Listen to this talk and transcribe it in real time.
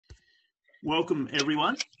Welcome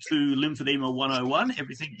everyone to Lymphoedema 101,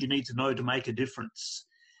 everything you need to know to make a difference.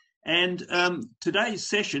 And today's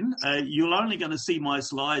session, you're only going to see my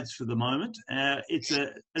slides for the moment. It's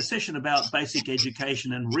a session about basic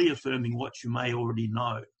education and reaffirming what you may already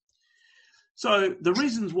know. So the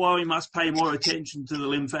reasons why we must pay more attention to the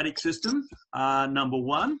lymphatic system are, number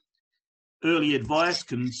one, early advice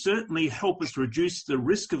can certainly help us reduce the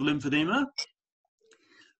risk of lymphedema.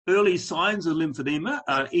 Early signs of lymphedema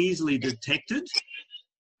are easily detected.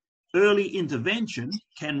 Early intervention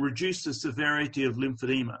can reduce the severity of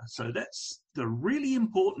lymphedema. So that's the really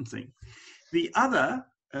important thing. The other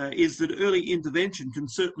is that early intervention can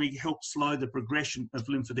certainly help slow the progression of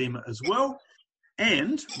lymphedema as well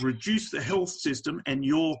and reduce the health system and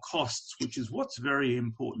your costs, which is what's very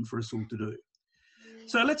important for us all to do.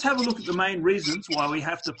 So let's have a look at the main reasons why we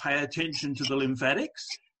have to pay attention to the lymphatics.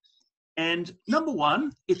 And number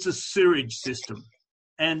one, it's a sewage system,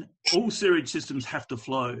 and all sewage systems have to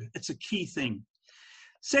flow. It's a key thing.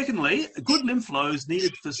 Secondly, a good lymph flow is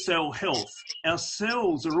needed for cell health. Our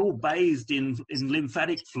cells are all bathed in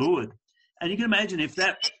lymphatic fluid. And you can imagine if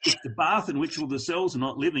the bath in which all the cells are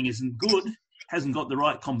not living isn't good, hasn't got the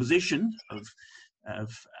right composition of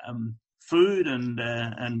food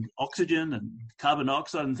and oxygen and carbon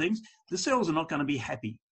dioxide and things, the cells are not going to be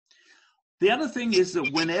happy. The other thing is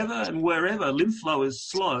that whenever and wherever lymph flow is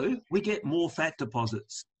slow, we get more fat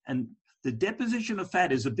deposits. And the deposition of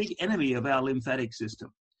fat is a big enemy of our lymphatic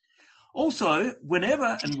system. Also,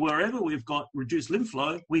 whenever and wherever we've got reduced lymph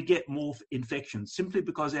flow, we get more infections, simply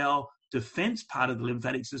because our defense part of the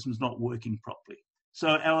lymphatic system is not working properly. So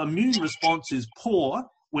our immune response is poor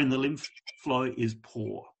when the lymph flow is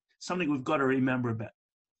poor. Something we've got to remember.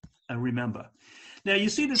 Now, you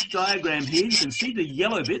see this diagram here, you can see the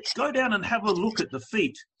yellow bits. Go down and have a look at the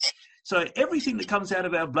feet. So everything that comes out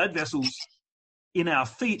of our blood vessels in our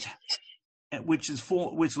feet, which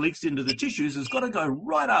leaks into the tissues, has got to go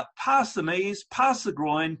right up past the knees, past the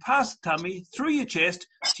groin, past the tummy, through your chest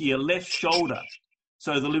to your left shoulder.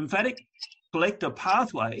 So the lymphatic collector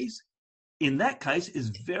pathways, in that case,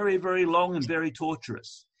 is very, very long and very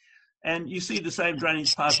torturous. And you see the same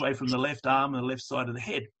drainage pathway from the left arm and the left side of the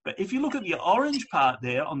head. But if you look at the orange part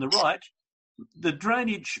there on the right, the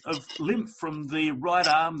drainage of lymph from the right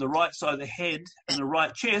arm, the right side of the head, and the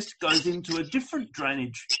right chest goes into a different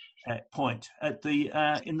drainage point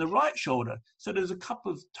in the right shoulder. So there's a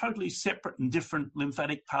couple of totally separate and different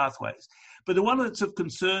lymphatic pathways. But the one that's of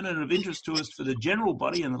concern and of interest to us for the general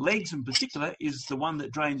body, and the legs in particular, is the one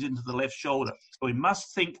that drains into the left shoulder. So we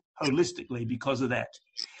must think holistically because of that.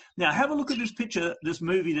 Now, have a look at this picture, this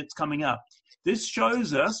movie that's coming up. This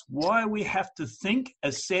shows us why we have to think,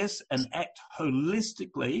 assess, and act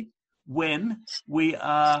holistically when we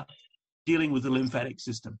are dealing with the lymphatic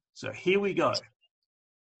system. So here we go.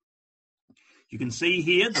 You can see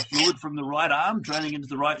here the fluid from the right arm draining into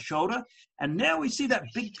the right shoulder. And now we see that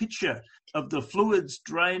big picture of the fluids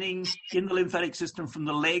draining in the lymphatic system from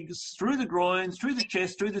the legs, through the groin, through the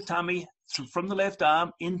chest, through the tummy, from the left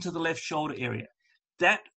arm into the left shoulder area.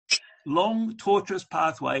 That long, tortuous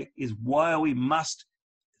pathway is why we must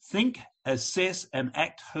think, assess, and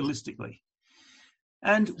act holistically.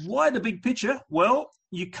 And why the big picture? Well,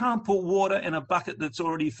 you can't put water in a bucket that's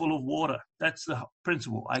already full of water. That's the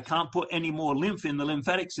principle. I can't put any more lymph in the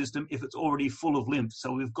lymphatic system if it's already full of lymph.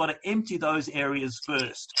 So we've got to empty those areas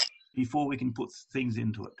first before we can put things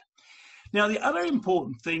into it. Now, the other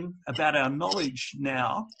important thing about our knowledge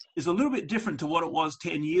now is a little bit different to what it was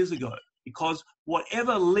 10 years ago, because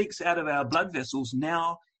whatever leaks out of our blood vessels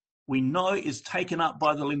now, we know is taken up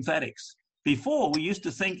by the lymphatics. Before, we used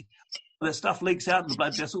to think that stuff leaks out of the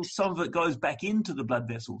blood vessels, some of it goes back into the blood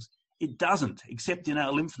vessels. It doesn't, except in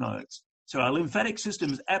our lymph nodes. So our lymphatic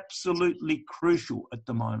system is absolutely crucial at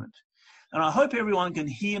the moment. And I hope everyone can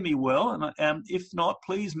hear me well. And if not,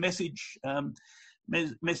 please message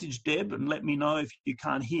Deb and let me know if you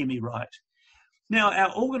can't hear me right. Now,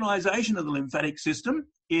 our organisation of the lymphatic system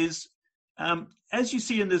is, as you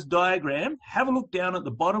see in this diagram, have a look down at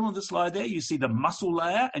the bottom of the slide there. You see the muscle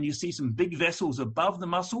layer and you see some big vessels above the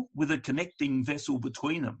muscle with a connecting vessel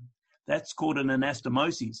between them. That's called an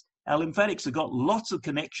anastomosis. Our lymphatics have got lots of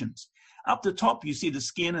connections. Up the top, you see the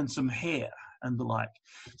skin and some hair and the like.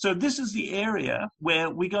 So this is the area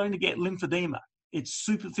where we're going to get lymphedema. It's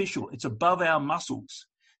superficial. It's above our muscles.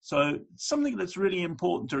 So something that's really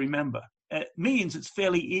important to remember. It means it's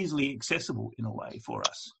fairly easily accessible in a way for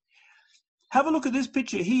us. Have a look at this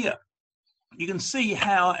picture here. You can see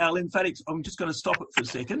how our lymphatics, I'm just going to stop it for a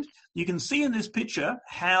second. You can see in this picture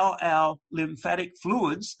how our lymphatic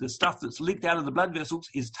fluids, the stuff that's leaked out of the blood vessels,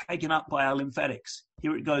 is taken up by our lymphatics.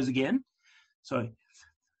 Here it goes again. So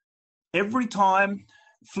Every time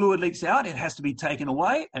fluid leaks out, it has to be taken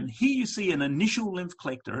away. And here you see an initial lymph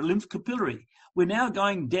collector, a lymph capillary. We're now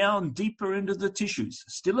going down deeper into the tissues,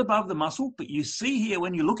 still above the muscle, but you see here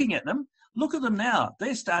when you're looking at them, look at them now,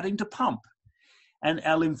 they're starting to pump. And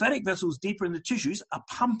our lymphatic vessels deeper in the tissues are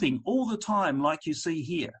pumping all the time like you see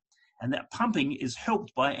here. And that pumping is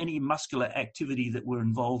helped by any muscular activity that we're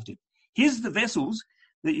involved in. Here's the vessels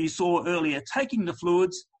that you saw earlier taking the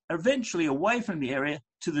fluids eventually away from the area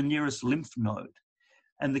to the nearest lymph node.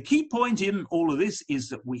 And the key point in all of this is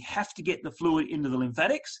that we have to get the fluid into the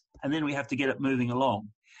lymphatics, and then we have to get it moving along.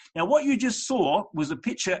 Now, what you just saw was a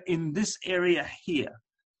picture in this area here,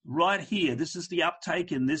 right here. This is the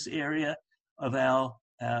uptake in this area of our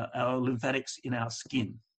lymphatics in our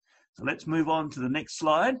skin. So let's move on to the next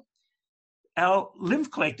slide. Our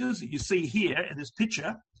lymph collectors that you see here in this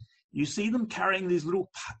picture, you see them carrying these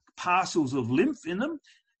little parcels of lymph in them.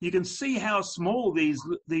 You can see how small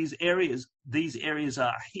these areas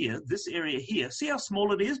are here, this area here. See how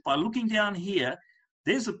small it is? By looking down here,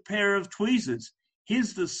 there's a pair of tweezers.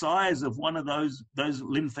 Here's the size of one of those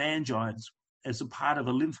lymphangines as a part of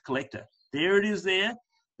a lymph collector. There it is there.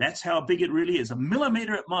 That's how big it really is, a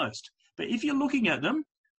millimeter at most. But if you're looking at them,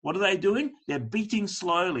 what are they doing? They're beating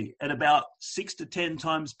slowly at about 6 to 10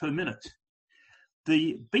 times per minute.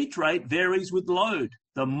 The beat rate varies with load.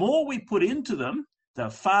 The more we put into them, the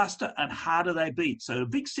faster and harder they beat. So a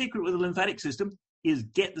big secret with the lymphatic system is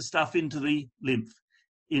get the stuff into the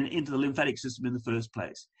into the lymphatic system in the first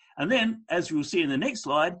place. And then, as you'll see in the next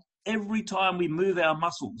slide, every time we move our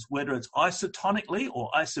muscles, whether it's isotonically or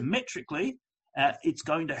isometrically, it's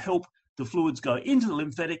going to help the fluids go into the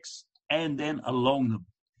lymphatics and then along them.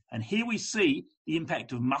 And here we see the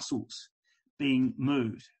impact of muscles being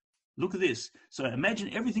moved. Look at this. So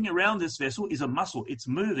imagine everything around this vessel is a muscle. It's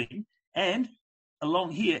moving, and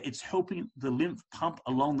along here, it's helping the lymph pump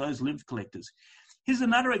along those lymph collectors. Here's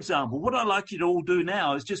another example. What I'd like you to all do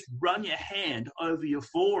now is just run your hand over your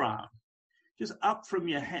forearm. Just up from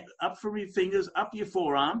your fingers, up your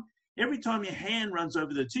forearm. Every time your hand runs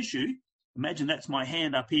over the tissue, imagine that's my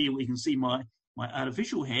hand up here where you can see my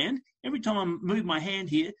artificial hand. Every time I move my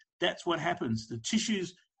hand here, that's what happens. The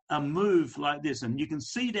tissues are moved like this. And you can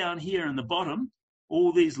see down here in the bottom,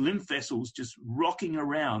 all these lymph vessels just rocking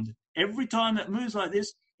around. Every time it moves like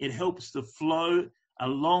this, it helps the flow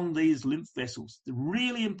along these lymph vessels. They're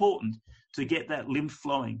really important to get that lymph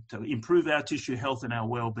flowing, to improve our tissue health and our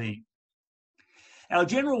well-being. Our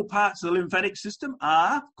general parts of the lymphatic system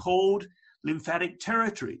are called lymphatic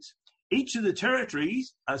territories. Each of the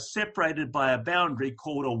territories are separated by a boundary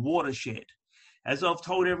called a watershed. As I've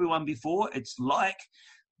told everyone before, it's like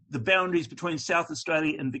the boundaries between South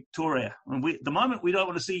Australia and Victoria. And at the moment, we don't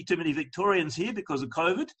want to see too many Victorians here because of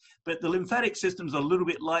COVID, but the lymphatic system's a little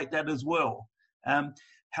bit like that as well.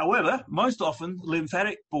 However, most often,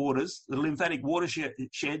 lymphatic borders, the lymphatic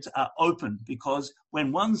watersheds are open because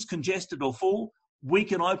when one's congested or full, we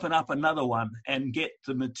can open up another one and get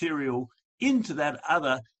the material into that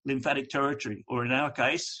other lymphatic territory, or in our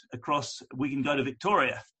case, we can go to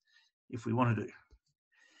Victoria if we want to do.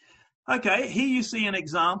 Okay, here you see an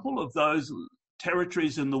example of those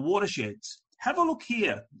territories in the watersheds. Have a look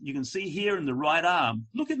here. You can see here in the right arm.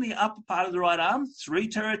 Look in the upper part of the right arm, 3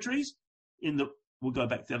 territories. We'll go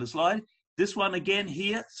back to the other slide. This one again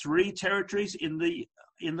here, 3 territories in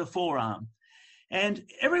the forearm. And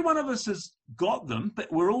every one of us has got them,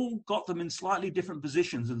 but we're all got them in slightly different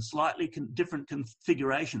positions and slightly different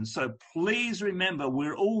configurations. So please remember,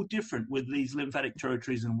 we're all different with these lymphatic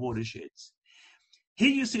territories and watersheds. Here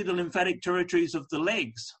you see the lymphatic territories of the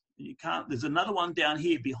legs. There's another one down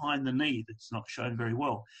here behind the knee that's not shown very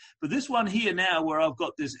well. But this one here now, where I've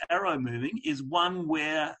got this arrow moving, is one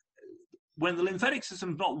where when the lymphatic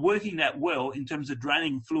system's not working that well in terms of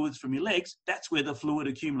draining fluids from your legs, that's where the fluid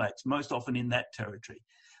accumulates, most often in that territory.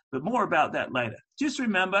 But more about that later. Just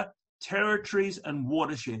remember, territories and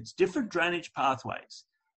watersheds, different drainage pathways,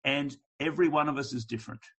 and every one of us is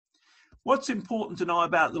different. What's important to know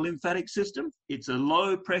about the lymphatic system? It's a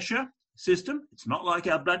low pressure system. It's not like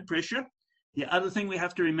our blood pressure. The other thing we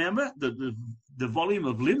have to remember, the volume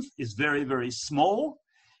of lymph is very, very small.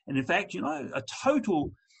 And in fact, a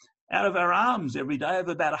total out of our arms every day of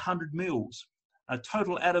about 100 mils, a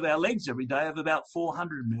total out of our legs every day of about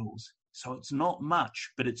 400 mils. So it's not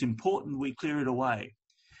much, but it's important we clear it away.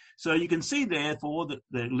 So you can see, therefore, that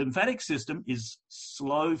the lymphatic system is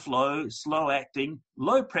slow flow, slow acting,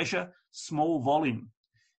 low pressure, small volume.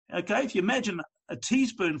 Okay, if you imagine a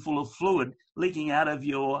teaspoonful of fluid leaking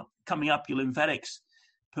coming up your lymphatics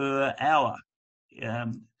per hour,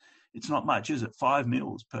 it's not much, is it? 5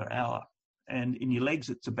 mils per hour. And in your legs,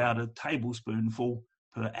 it's about a tablespoonful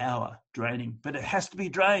per hour draining. But it has to be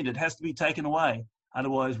drained. It has to be taken away.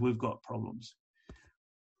 Otherwise, we've got problems.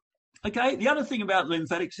 Okay, the other thing about the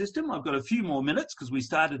lymphatic system, I've got a few more minutes because we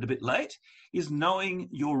started a bit late, is knowing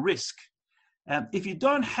your risk. If you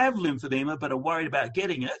don't have lymphedema but are worried about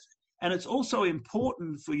getting it, and it's also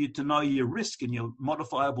important for you to know your risk and your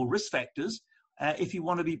modifiable risk factors if you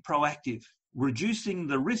want to be proactive. Reducing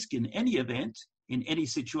the risk in any event, in any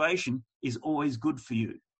situation, is always good for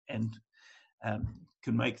you and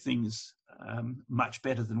can make things much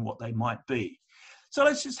better than what they might be. So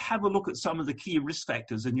let's just have a look at some of the key risk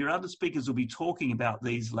factors, and your other speakers will be talking about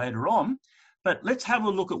these later on. But let's have a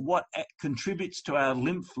look at what contributes to our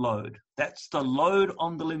lymph load. That's the load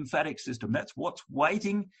on the lymphatic system. That's what's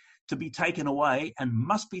waiting to be taken away and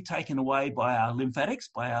must be taken away by our lymphatics,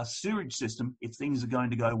 by our sewage system, if things are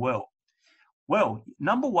going to go well. Well,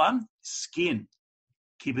 number one, skin.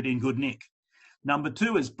 Keep it in good nick. Number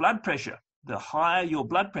two is blood pressure. The higher your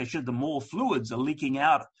blood pressure, the more fluids are leaking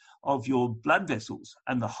out of your blood vessels,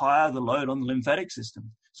 and the higher the load on the lymphatic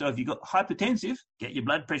system. So if you've got hypertensive, get your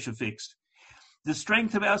blood pressure fixed. The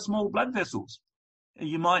strength of our small blood vessels.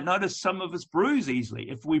 You might notice some of us bruise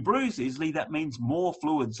easily. If we bruise easily, that means more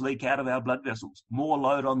fluids leak out of our blood vessels, more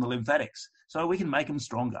load on the lymphatics, so we can make them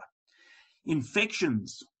stronger.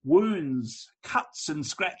 Infections, wounds, cuts and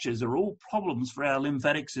scratches are all problems for our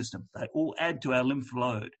lymphatic system. They all add to our lymph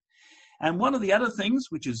load. And one of the other things,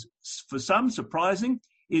 which is for some surprising,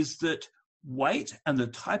 is that weight and the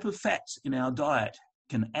type of fats in our diet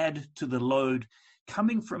can add to the load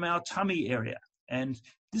coming from our tummy area. And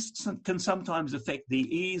this can sometimes affect the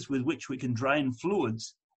ease with which we can drain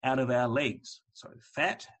fluids out of our legs. So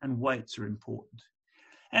fat and weights are important.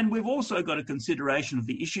 And we've also got a consideration of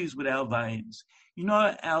the issues with our veins. You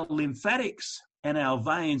know, our lymphatics and our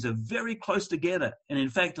veins are very close together. And in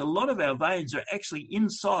fact, a lot of our veins are actually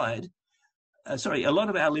inside a lot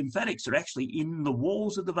of our lymphatics are actually in the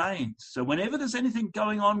walls of the veins. So whenever there's anything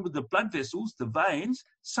going on with the blood vessels, the veins,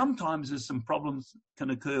 sometimes there's some problems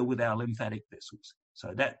can occur with our lymphatic vessels.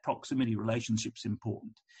 So that proximity relationship's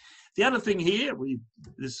important. The other thing here,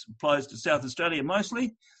 this applies to South Australia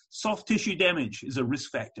mostly, soft tissue damage is a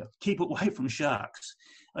risk factor. Keep away from sharks.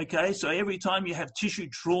 Okay, so every time you have tissue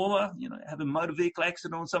trauma, you know, have a motor vehicle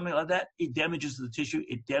accident or something like that, it damages the tissue,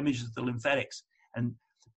 it damages the lymphatics, and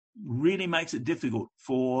really makes it difficult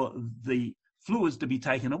for the fluids to be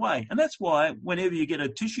taken away. And that's why whenever you get a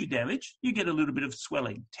tissue damage, you get a little bit of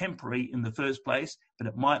swelling, temporary in the first place, but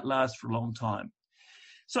it might last for a long time.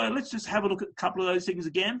 So let's just have a look at a couple of those things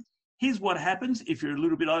again. Here's what happens if you're a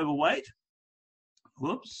little bit overweight.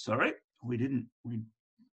 Whoops, sorry, we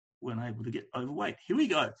weren't able to get overweight. Here we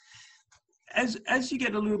go. As you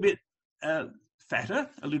get a little bit fatter,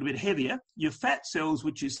 a little bit heavier, your fat cells,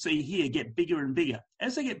 which you see here, get bigger and bigger.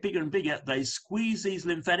 As they get bigger and bigger, they squeeze these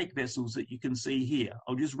lymphatic vessels that you can see here.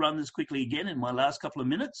 I'll just run this quickly again in my last couple of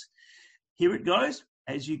minutes. Here it goes.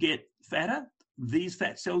 As you get fatter, these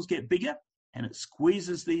fat cells get bigger and it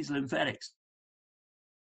squeezes these lymphatics.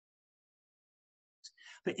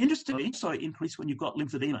 But interestingly, also increase when you've got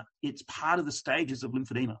lymphedema. It's part of the stages of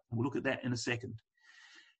lymphedema. We'll look at that in a second.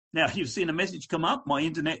 Now, you've seen a message come up. My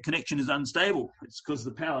internet connection is unstable. It's because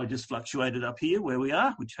the power just fluctuated up here where we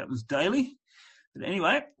are, which happens daily. But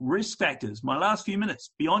anyway, risk factors. My last few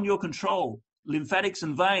minutes, beyond your control. Lymphatics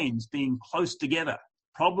and veins being close together.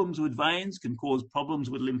 Problems with veins can cause problems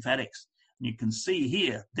with lymphatics. And you can see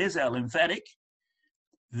here, there's our lymphatic.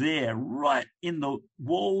 There, right in the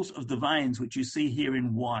walls of the veins, which you see here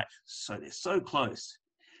in white. So they're so close.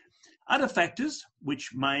 Other factors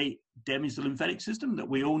which may damage the lymphatic system that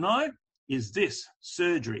we all know is this,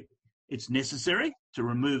 surgery. It's necessary to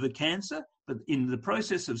remove a cancer, but in the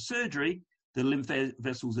process of surgery, the lymph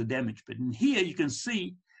vessels are damaged. But in here, you can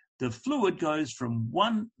see the fluid goes from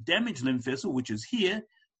one damaged lymph vessel, which is here,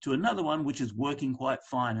 to another one, which is working quite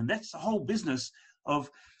fine. And that's the whole business of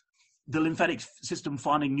the lymphatic system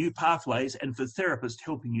finding new pathways and for therapists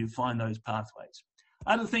helping you find those pathways.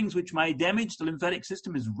 Other things which may damage the lymphatic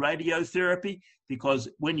system is radiotherapy, because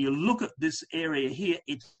when you look at this area here,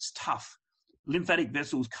 it's tough. Lymphatic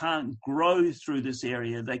vessels can't grow through this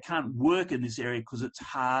area. They can't work in this area because it's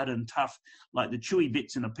hard and tough, like the chewy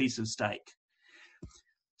bits in a piece of steak.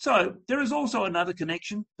 So there is also another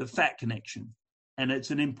connection, the fat connection. And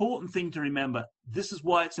it's an important thing to remember. This is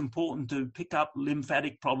why it's important to pick up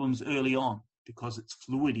lymphatic problems early on, because it's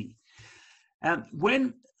fluidy. And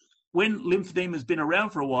when lymphedema has been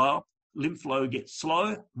around for a while, lymph flow gets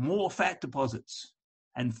slow, more fat deposits,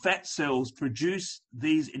 and fat cells produce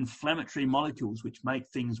these inflammatory molecules which make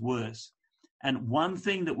things worse. And one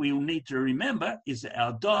thing that we will need to remember is that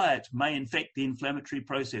our diet may infect the inflammatory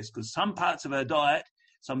process, because some parts of our diet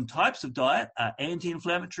Some types of diet are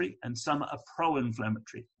anti-inflammatory and some are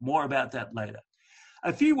pro-inflammatory. More about that later.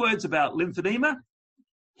 A few words about lymphedema.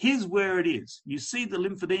 Here's where it is. You see the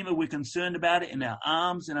lymphedema, we're concerned about it in our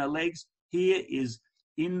arms and our legs. Here is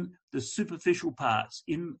in the superficial parts,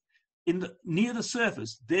 near the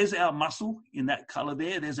surface. There's our muscle in that color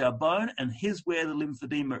there. There's our bone, and here's where the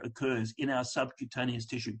lymphedema occurs in our subcutaneous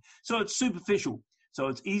tissue. So it's superficial, so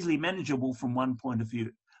it's easily manageable from one point of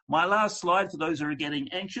view. My last slide for those who are getting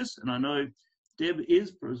anxious, and I know Deb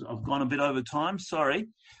is, because I've gone a bit over time, sorry.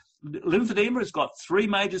 Lymphedema has got three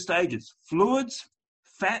major stages: fluids,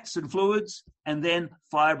 fats and fluids, and then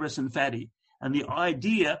fibrous and fatty. And the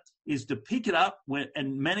idea is to pick it up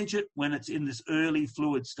and manage it when it's in this early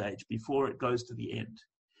fluid stage before it goes to the end.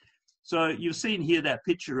 So you've seen here that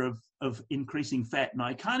picture of increasing fat, and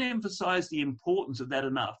I can't emphasize the importance of that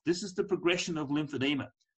enough. This is the progression of lymphedema,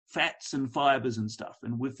 fats and fibers and stuff.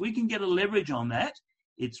 And if we can get a leverage on that,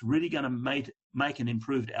 it's really going to make an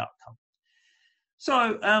improved outcome.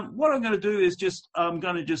 So what I'm going to do is I'm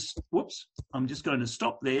just going to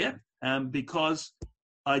stop there because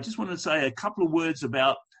I just want to say a couple of words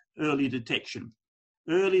about early detection.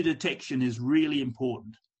 Early detection is really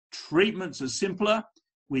important. Treatments are simpler.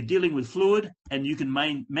 We're dealing with fluid, and you can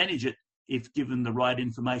manage it if given the right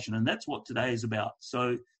information. And that's what today is about.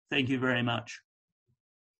 So thank you very much.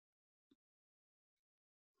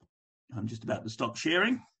 I'm just about to stop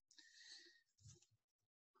sharing.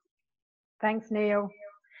 Thanks, Neil.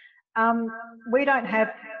 We don't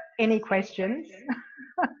have any questions.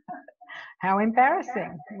 How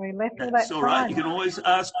embarrassing. We left all that That's all right. time. You can always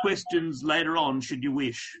ask questions later on, should you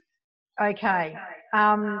wish. Okay.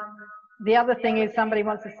 The other thing is somebody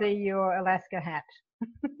wants to see your Alaska hat.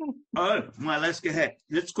 Oh, my Alaska hat.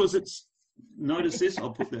 That's because it's, notice this, I'll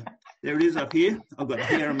put there it is up here. I've got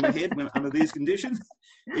hair on my head under these conditions.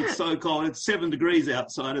 It's so cold. It's 7 degrees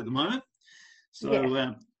outside at the moment. So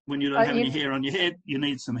yes. When you don't have any hair on your head, you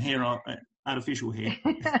need some hair on, artificial hair.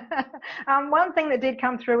 One thing that did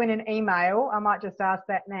come through in an email, I might just ask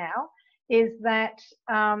that now, is that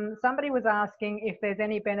somebody was asking if there's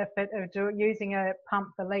any benefit of using a pump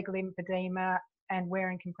for leg lymphedema and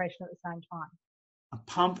wearing compression at the same time. A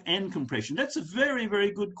pump and compression. That's a very,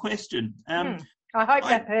 very good question. I hope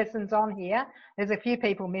that person's on here. There's a few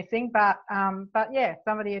people missing, but yeah,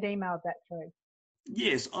 somebody had emailed that through.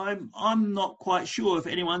 Yes, I'm not quite sure if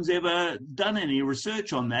anyone's ever done any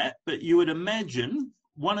research on that, but you would imagine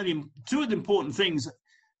two of the important things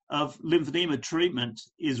of lymphedema treatment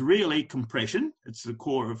is really compression. It's the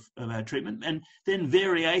core of our treatment. And then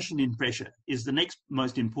variation in pressure is the next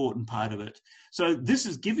most important part of it. So this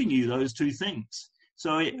is giving you those two things.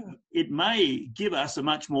 So it may give us a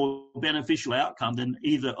much more beneficial outcome than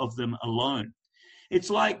either of them alone.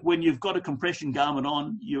 It's like when you've got a compression garment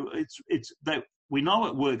on, we know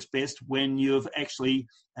it works best when you're actually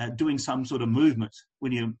doing some sort of movement,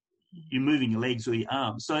 when you're moving your legs or your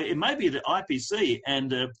arms. So it may be that IPC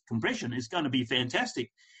and compression is going to be fantastic.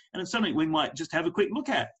 And it's something we might just have a quick look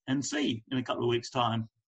at and see in a couple of weeks' time.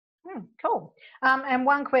 Cool. And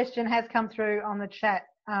one question has come through on the chat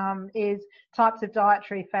is types of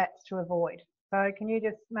dietary fats to avoid. So can you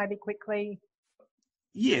just maybe quickly...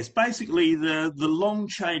 Yes, basically the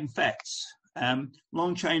long-chain fats,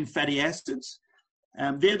 long-chain fatty acids,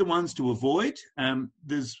 they're the ones to avoid.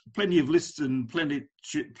 There's plenty of lists and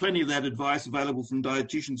plenty of that advice available from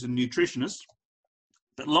dietitians and nutritionists.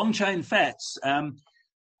 But long-chain fats have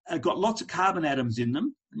got lots of carbon atoms in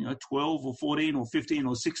them, 12 or 14 or 15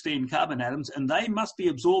 or 16 carbon atoms, and they must be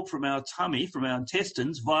absorbed from our tummy, from our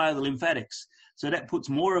intestines, via the lymphatics. So that puts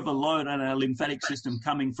more of a load on our lymphatic system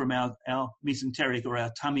coming from our mesenteric or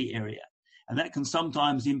our tummy area. And that can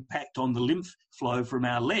sometimes impact on the lymph flow from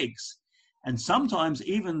our legs. And sometimes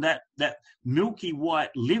even that milky white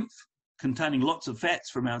lymph containing lots of fats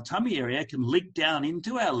from our tummy area can leak down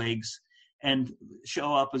into our legs and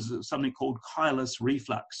show up as something called chylous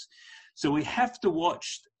reflux. So we have to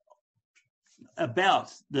watch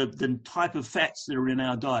about the type of fats that are in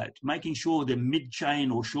our diet, making sure they're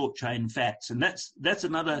mid-chain or short-chain fats. And that's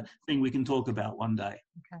another thing we can talk about one day.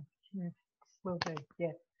 Okay, will do,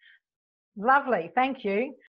 yes. Lovely, thank you.